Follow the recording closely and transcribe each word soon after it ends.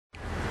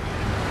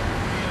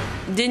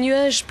Des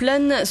nuages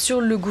planent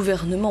sur le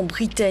gouvernement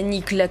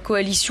britannique. La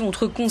coalition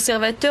entre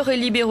conservateurs et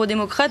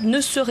libéraux-démocrates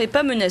ne serait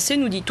pas menacée,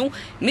 nous dit-on,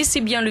 mais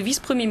c'est bien le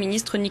vice-premier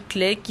ministre Nick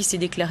Clegg qui s'est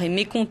déclaré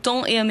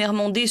mécontent et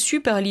amèrement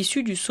déçu par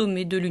l'issue du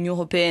sommet de l'Union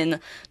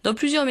européenne. Dans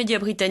plusieurs médias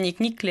britanniques,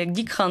 Nick Clegg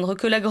dit craindre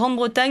que la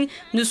Grande-Bretagne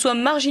ne soit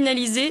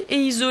marginalisée et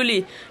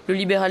isolée. Le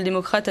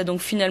libéral-démocrate a donc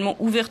finalement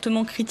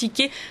ouvertement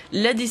critiqué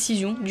la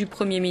décision du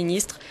Premier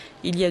ministre.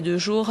 Il y a 2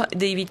 jours,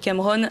 David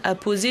Cameron a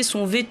posé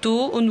son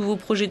veto au nouveau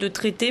projet de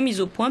traité mis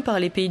au point par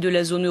les pays de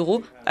la zone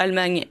euro,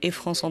 Allemagne et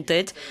France en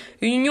tête.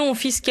 Une union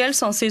fiscale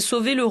censée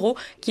sauver l'euro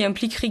qui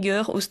implique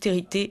rigueur,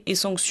 austérité et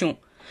sanctions.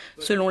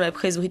 Selon la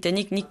presse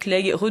britannique, Nick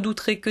Clegg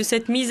redouterait que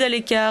cette mise à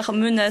l'écart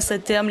menace à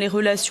terme les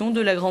relations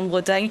de la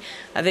Grande-Bretagne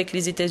avec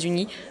les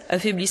États-Unis,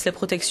 affaiblisse la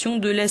protection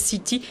de la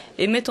City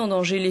et mette en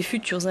danger les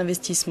futurs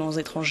investissements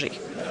étrangers.